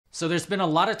So there's been a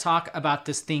lot of talk about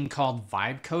this thing called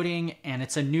vibe coding, and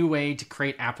it's a new way to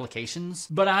create applications.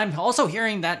 But I'm also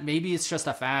hearing that maybe it's just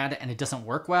a fad and it doesn't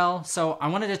work well. So I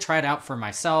wanted to try it out for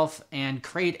myself and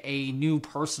create a new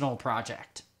personal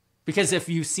project. Because if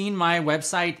you've seen my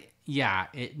website, yeah,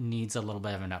 it needs a little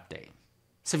bit of an update.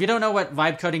 So if you don't know what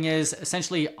vibe coding is,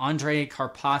 essentially Andrej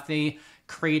Karpathy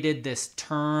created this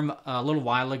term a little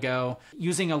while ago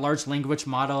using a large language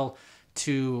model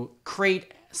to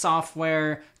create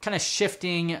software, kind of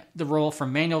shifting the role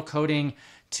from manual coding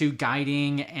to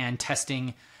guiding and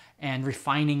testing and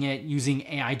refining it using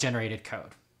AI generated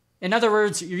code. In other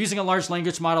words, you're using a large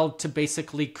language model to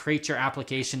basically create your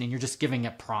application and you're just giving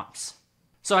it prompts.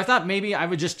 So I thought maybe I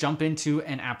would just jump into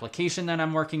an application that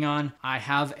I'm working on. I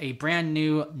have a brand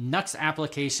new Nuxt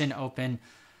application open.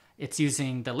 It's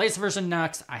using the latest version of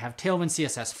Nuxt. I have Tailwind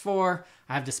CSS 4.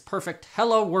 I have this perfect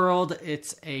hello world.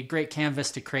 It's a great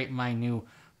canvas to create my new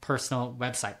personal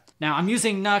website. Now I'm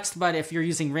using Nuxt, but if you're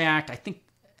using React, I think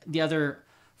the other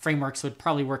frameworks would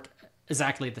probably work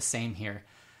exactly the same here.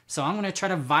 So I'm going to try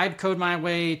to vibe code my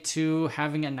way to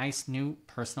having a nice new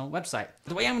personal website.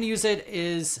 The way I'm going to use it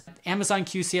is Amazon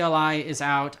QCLI is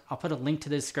out. I'll put a link to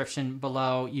the description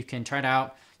below. You can try it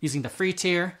out using the free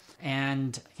tier,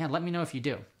 and yeah, let me know if you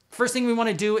do. First thing we want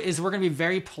to do is we're going to be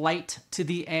very polite to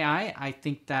the AI. I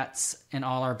think that's in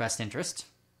all our best interest.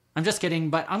 I'm just kidding,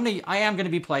 but I am going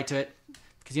to be polite to it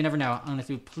because you never know. I'm going to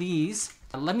do please.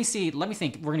 Let me think.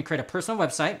 We're going to create a personal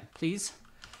website. Please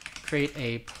create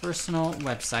a personal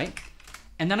website.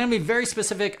 And then I'm going to be very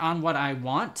specific on what I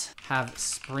want. Have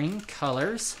spring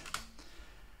colors.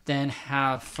 Then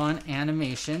have fun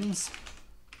animations.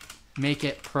 Make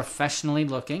it professionally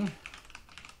looking.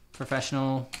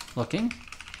 Professional looking.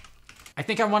 I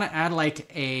think I want to add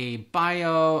like a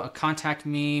bio, a contact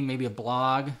me, maybe a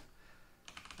blog.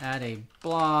 Add a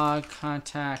blog,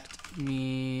 contact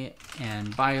me,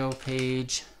 and bio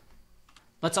page.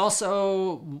 Let's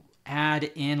also add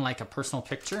in like a personal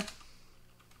picture.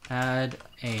 Add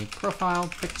a profile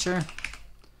picture.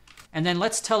 And then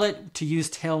let's tell it to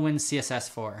use Tailwind CSS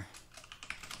 4.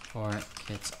 Or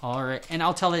it's already, and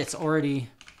I'll tell it it's already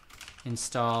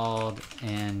installed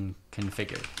and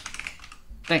configured.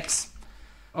 Thanks.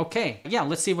 Okay, yeah,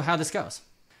 let's see how this goes.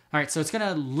 All right, so it's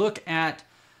gonna look at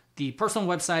the personal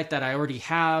website that I already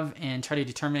have and try to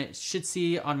determine it. Should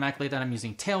see automatically that I'm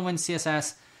using Tailwind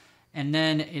CSS. And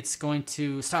then it's going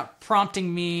to stop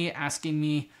prompting me, asking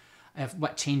me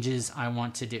what changes I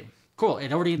want to do. Cool,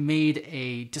 it already made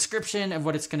a description of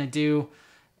what it's gonna do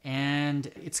and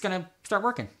it's gonna start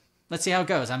working. Let's see how it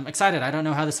goes. I'm excited, I don't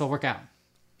know how this will work out.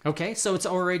 Okay, so it's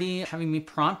already having me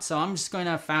prompt, so I'm just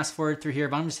gonna fast forward through here,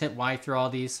 but I'm just hit Y through all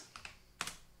these.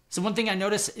 So one thing I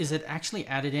noticed is it actually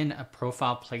added in a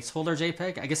profile placeholder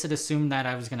JPEG. I guess it assumed that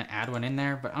I was gonna add one in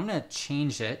there, but I'm gonna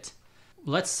change it.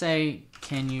 Let's say,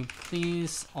 can you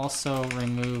please also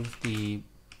remove the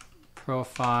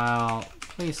profile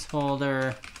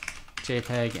placeholder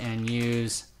JPEG and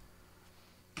use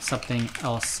something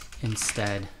else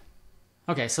instead.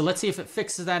 Okay, so let's see if it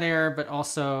fixes that error, but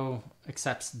also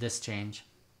accepts this change.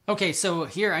 Okay, so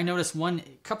here I noticed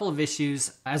couple of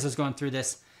issues as I was going through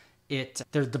this.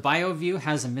 The bio view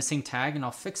has a missing tag, and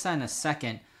I'll fix that in a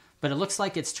second, but it looks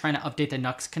like it's trying to update the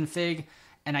Nuxt config.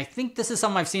 And I think this is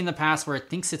something I've seen in the past where it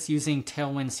thinks it's using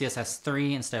Tailwind CSS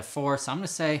 3 instead of 4. So I'm going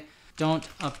to say, don't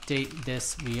update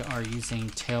this. We are using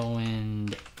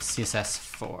Tailwind CSS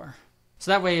 4.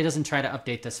 So that way it doesn't try to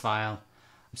update this file.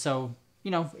 So,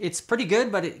 you know, it's pretty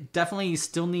good, but it definitely you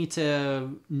still need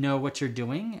to know what you're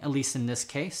doing, at least in this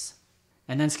case.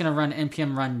 And then it's going to run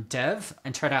npm run dev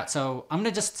and try it out. So I'm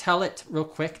going to just tell it real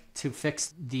quick to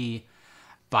fix the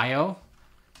bio.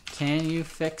 Can you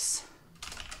fix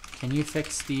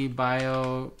the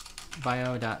bio.view?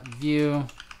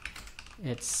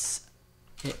 It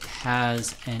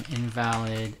has an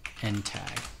invalid end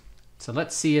tag. So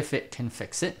let's see if it can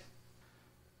fix it.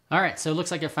 All right, so it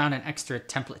looks like it found an extra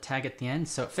template tag at the end,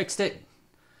 so it fixed it.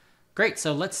 Great,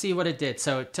 so let's see what it did.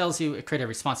 So it tells you it created a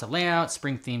responsive layout,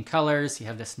 spring theme colors. You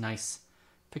have this nice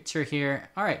picture here.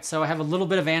 All right, so I have a little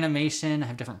bit of animation. I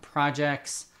have different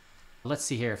projects. Let's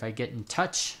see here, if I get in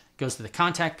touch, goes to the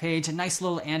contact page, a nice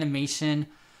little animation.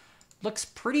 Looks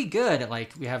pretty good.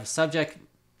 Like we have a subject,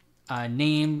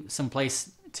 name, some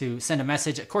place to send a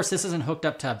message. Of course, this isn't hooked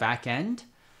up to a back end,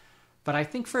 but I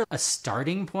think for a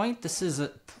starting point, this is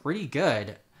pretty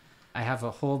good. I have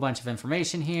a whole bunch of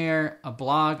information here, a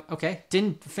blog. Okay,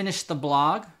 didn't finish the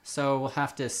blog, so we'll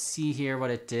have to see here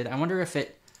what it did. I wonder if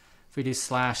we do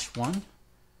 /1.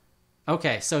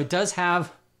 Okay, so it does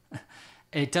have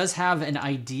It does have an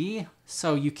ID,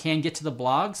 so you can get to the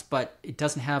blogs, but it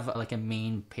doesn't have like a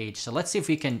main page. So let's see if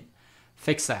we can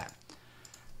fix that.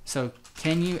 So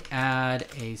can you add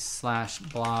a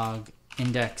 /blog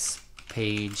index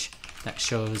page that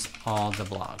shows all the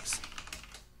blogs?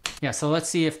 Yeah, so let's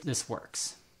see if this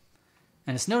works.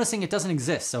 And it's noticing it doesn't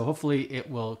exist, so hopefully it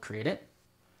will create it.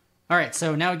 All right,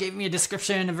 so now it gave me a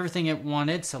description of everything it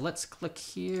wanted. So let's click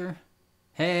here.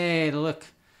 Hey, look.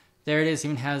 There it is. It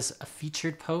even has a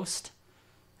featured post.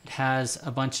 It has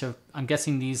a bunch of, I'm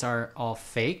guessing these are all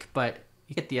fake, but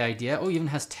you get the idea. Oh, it even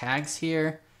has tags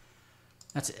here.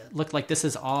 Look like this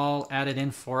is all added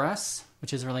in for us,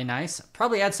 which is really nice.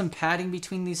 Probably add some padding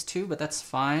between these two, but that's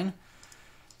fine.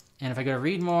 And if I go to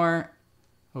read more,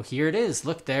 oh, here it is.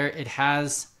 Look there. It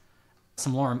has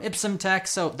some lorem ipsum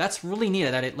text. So that's really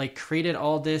neat that it like created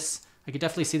all this. I could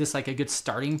definitely see this like a good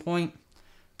starting point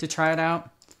to try it out.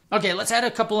 Okay, let's add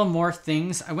a couple of more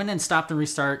things. I went and stopped and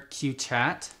restart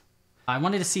QChat. I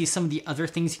wanted to see some of the other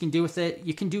things you can do with it.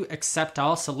 You can do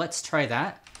acceptall, so let's try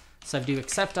that. So if I do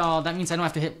acceptall, that means I don't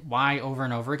have to hit Y over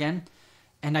and over again.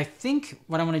 And I think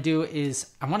what I want to do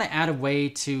is I want to add a way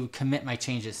to commit my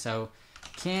changes. So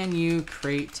can you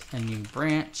create a new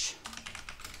branch,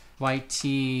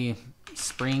 YT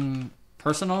Spring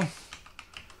Personal,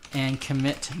 and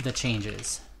commit the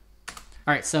changes.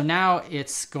 All right, so now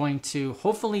it's going to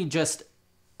hopefully just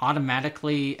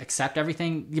automatically accept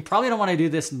everything. You probably don't want to do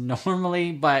this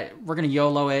normally, but we're going to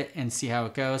YOLO it and see how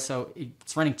it goes. So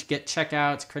it's running to get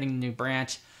checkout, it's creating a new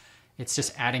branch. It's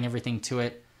just adding everything to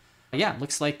it. Yeah,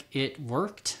 looks like it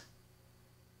worked.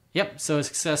 Yep, so it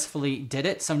successfully did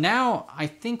it. So now I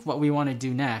think what we want to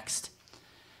do next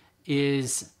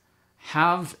is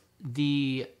have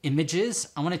the images.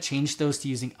 I want to change those to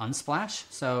using unsplash.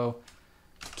 So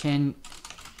can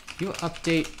you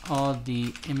update all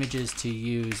the images to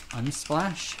use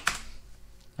unsplash?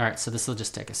 All right, so this will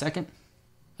just take a second.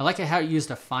 I like how it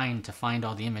used a find to find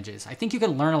all the images. I think you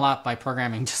can learn a lot by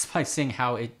programming just by seeing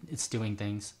how it's doing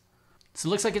things. So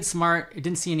it looks like it's smart. It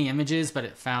didn't see any images, but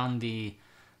it found the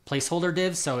placeholder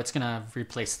divs, so it's gonna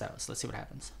replace those. Let's see what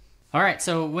happens. All right,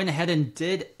 so went ahead and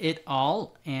did it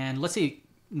all, and let's see,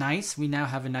 nice. We now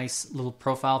have a nice little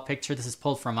profile picture. This is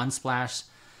pulled from Unsplash.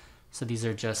 So these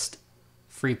are just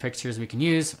free pictures we can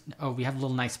use. Oh, we have a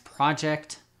little nice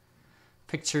project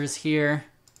pictures here.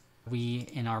 We,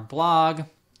 in our blog,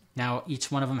 now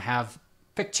each one of them have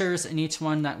pictures in each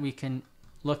one that we can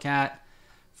look at.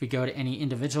 If we go to any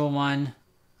individual one,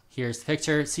 here's the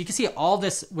picture. So you can see all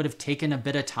this would have taken a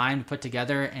bit of time to put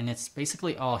together, and it's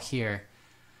basically all here.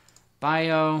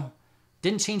 Bio,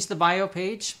 didn't change the bio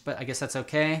page, but I guess that's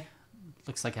okay.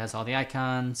 Looks like it has all the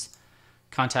icons.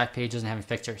 Contact page doesn't have a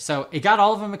picture. So it got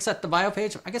all of them except the bio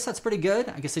page. I guess that's pretty good.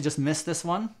 I guess I just missed this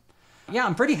one. Yeah,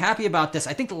 I'm pretty happy about this.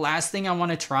 I think the last thing I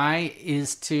want to try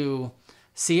is to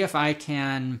see if I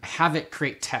can have it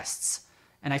create tests.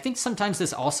 And I think sometimes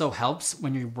this also helps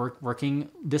when you're working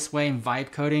this way in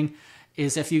vibe coding,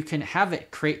 is if you can have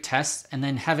it create tests and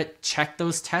then have it check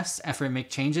those tests after it make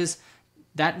changes.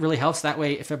 That really helps. That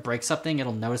way, if it breaks something,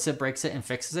 it'll notice it breaks it and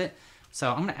fixes it.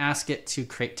 So I'm going to ask it to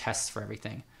create tests for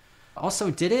everything.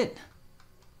 Also, did it?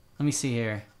 Let me see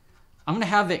here. I'm going to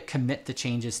have it commit the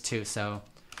changes too. So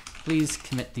please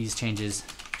commit these changes.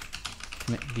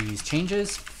 Commit these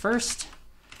changes first,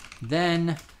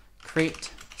 then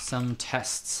create some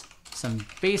tests, some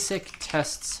basic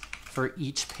tests for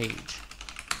each page.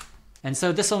 And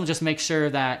so this will just make sure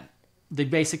that the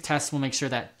basic tests will make sure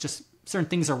that just certain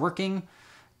things are working,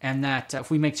 and that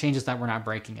if we make changes that we're not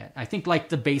breaking it. I think like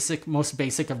the most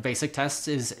basic of basic tests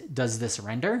is, does this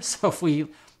render? So if we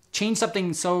change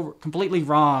something so completely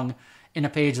wrong in a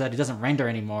page that it doesn't render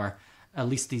anymore, at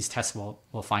least these tests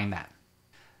will find that.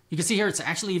 You can see here it's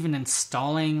actually even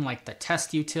installing like the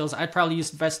test utils. I'd probably use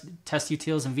best test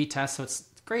utils and vitest, so it's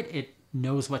great. It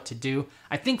knows what to do.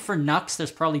 I think for Nuxt,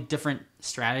 there's probably different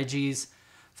strategies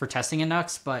for testing in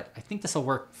Nuxt, but I think this will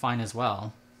work fine as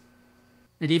well.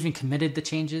 It even committed the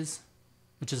changes,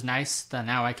 which is nice. That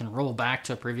now I can roll back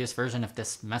to a previous version if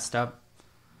this messed up.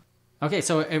 Okay,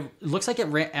 so it looks like it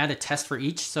added a test for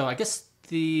each. So I guess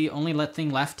the only thing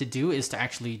left to do is to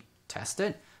actually test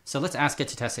it. So let's ask it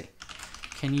to test it.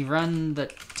 Can you run the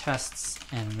tests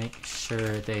and make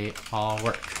sure they all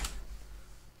work?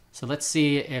 So let's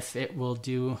see if it will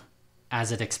do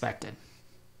as it expected.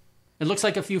 It looks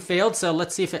like a few failed, so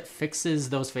let's see if it fixes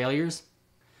those failures.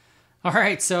 All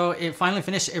right, so it finally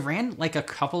finished. It ran like a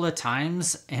couple of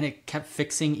times and it kept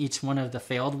fixing each one of the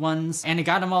failed ones and it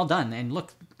got them all done. And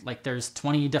look, like there's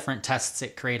 20 different tests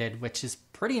it created, which is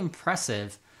pretty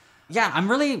impressive. Yeah,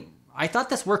 I thought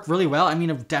this worked really well. I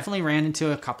mean, it definitely ran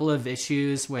into a couple of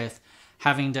issues with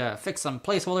having to fix some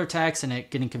placeholder text and it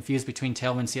getting confused between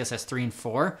Tailwind CSS 3 and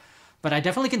 4. But I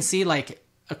definitely can see like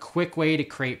a quick way to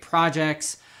create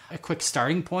projects, a quick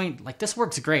starting point. Like this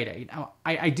works great.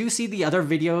 I do see the other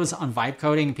videos on vibe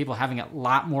coding and people having a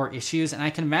lot more issues. And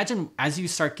I can imagine as you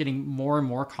start getting more and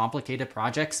more complicated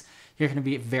projects, you're going to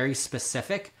be very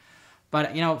specific.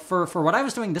 But you know, for what I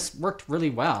was doing, this worked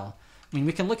really well. I mean,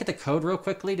 we can look at the code real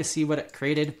quickly to see what it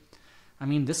created. I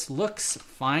mean, this looks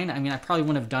fine. I mean, I probably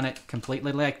wouldn't have done it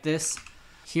completely like this.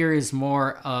 Here is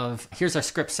more of, here's our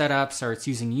script setups, or it's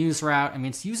using use route. I mean,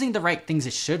 it's using the right things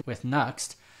it should with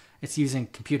Nuxt. It's using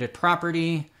computed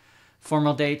property,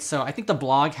 formal date. So I think the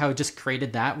blog, how it just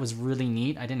created that was really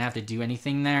neat. I didn't have to do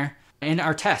anything there. And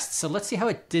our tests. So let's see how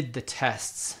it did the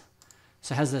tests.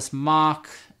 So it has this mock,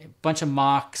 a bunch of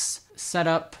mocks set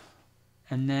up.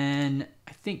 And then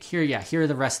I think here, yeah, here are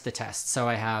the rest of the tests. So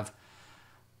I have,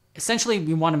 essentially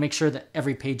we want to make sure that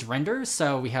every page renders.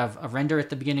 So we have a render at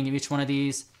the beginning of each one of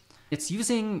these. It's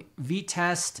using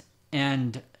vitest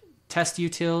and test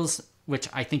utils, which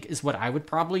I think is what I would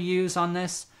probably use on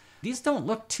this. These don't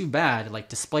look too bad, like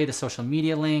display to social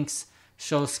media links,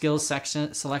 show skills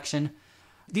section selection.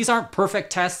 These aren't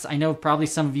perfect tests. I know probably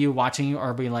some of you watching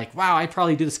are be like, wow, I'd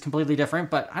probably do this completely different,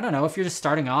 but I don't know, if you're just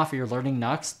starting off or you're learning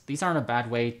Nuxt, these aren't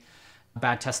a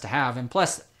bad test to have. And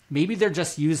plus, maybe they're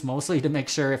just used mostly to make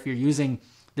sure if you're using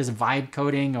this vibe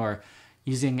coding or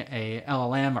using a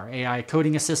LLM or AI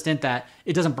coding assistant that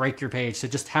it doesn't break your page. So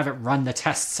just have it run the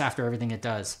tests after everything it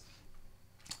does.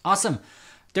 Awesome.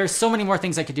 There's so many more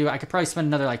things I could do. I could probably spend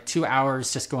another like 2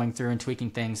 hours just going through and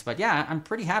tweaking things. But yeah, I'm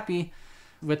pretty happy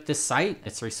with this site.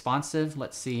 It's responsive.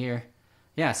 Let's see here.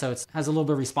 Yeah, so it has a little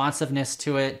bit of responsiveness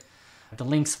to it. The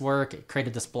links work. It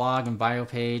created this blog and bio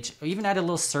page. I even added a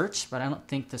little search, but I don't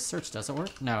think the search doesn't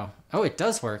work. No. Oh, it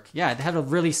does work. Yeah, it had a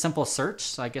really simple search.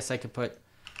 So I guess I could put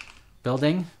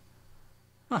building.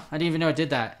 Huh, I didn't even know it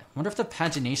did that. I wonder if the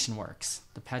pagination works.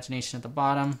 The pagination at the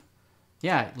bottom.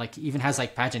 Yeah, like even has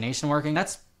like pagination working.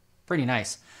 That's pretty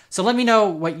nice. So let me know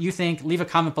what you think. Leave a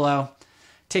comment below.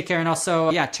 Take care. And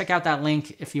also, yeah, check out that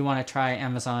link if you want to try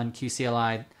Amazon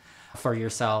QCLI for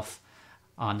yourself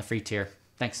on the free tier.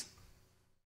 Thanks.